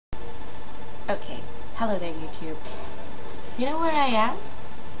Okay, hello there YouTube. You know where I am?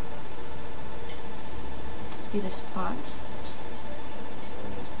 See the spawns?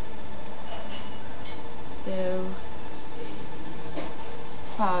 So,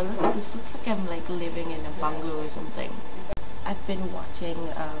 wow, this looks like I'm like living in a bungalow or something. I've been watching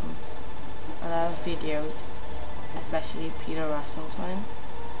a lot of videos, especially Peter Russell's one,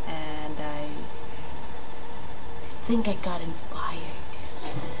 and I think I got inspired.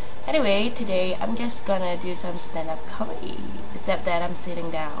 Anyway, today I'm just gonna do some stand-up comedy, except that I'm sitting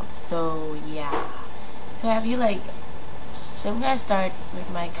down, so yeah. So have you so I'm gonna start with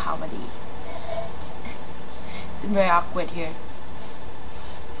my comedy. It's very awkward here.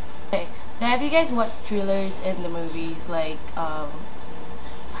 Okay, so have you guys watched thrillers in the movies like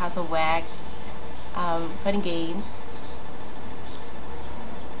House of Wax, Funny Games,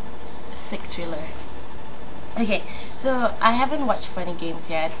 Sick Thriller? Okay, so I haven't watched Funny Games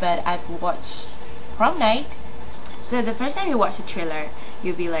yet, but I've watched Prom Night. So the first time you watch a thriller,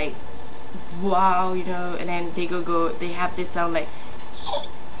 you'll be like, wow, you know, and then they have this sound like,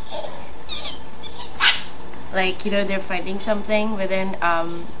 you know, they're fighting something, but then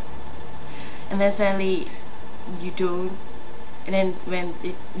and then suddenly you don't, and then when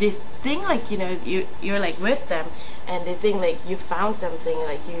they think like, you know, you're like with them, and they think like you found something,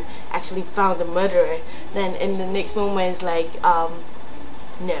 like you actually found the murderer, then in the next moment it's like,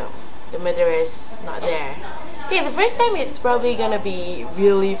 no, the murderer is not there. Okay, the first time it's probably gonna be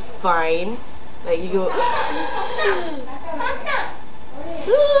really fine, like you go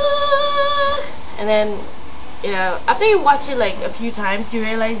and then, you know, after you watch it like a few times, you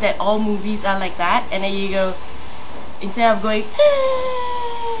realize that all movies are like that, and then you go, instead of going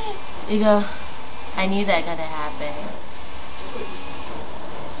you go, I knew that gonna happen.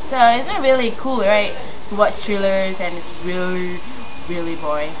 So it's not really cool, right, to watch thrillers, and it's really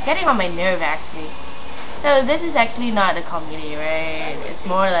boring. It's getting on my nerve actually. So this is actually not a comedy, right? It's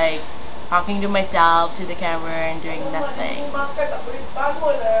more like talking to myself, to the camera, and doing nothing.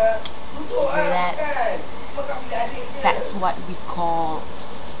 That's what we call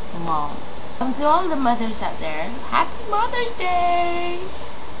moms. To all the mothers out there, Happy Mother's Day!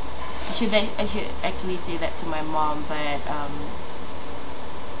 I should actually say that to my mom, but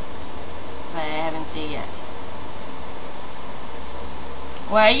I haven't said yet.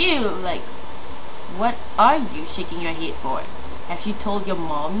 Why are you like? What are you shaking your head for? Have you told your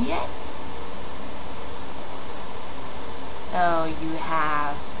mom yet? Oh, you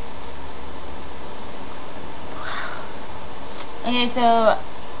have. Okay, so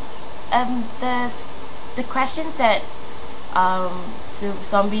the questions that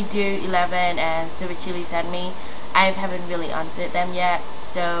Zombie Dude 11 and Silver Chili sent me, I haven't really answered them yet.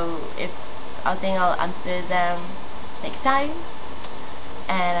 So I think I'll answer them next time.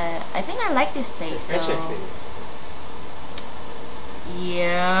 And I think I like this place. So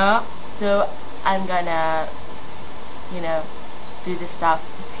yeah. So I'm gonna, you know, do the stuff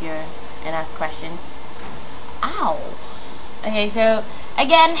here and ask questions. Ow. Okay, so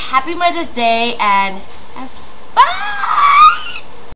again, Happy Mother's Day and have fun!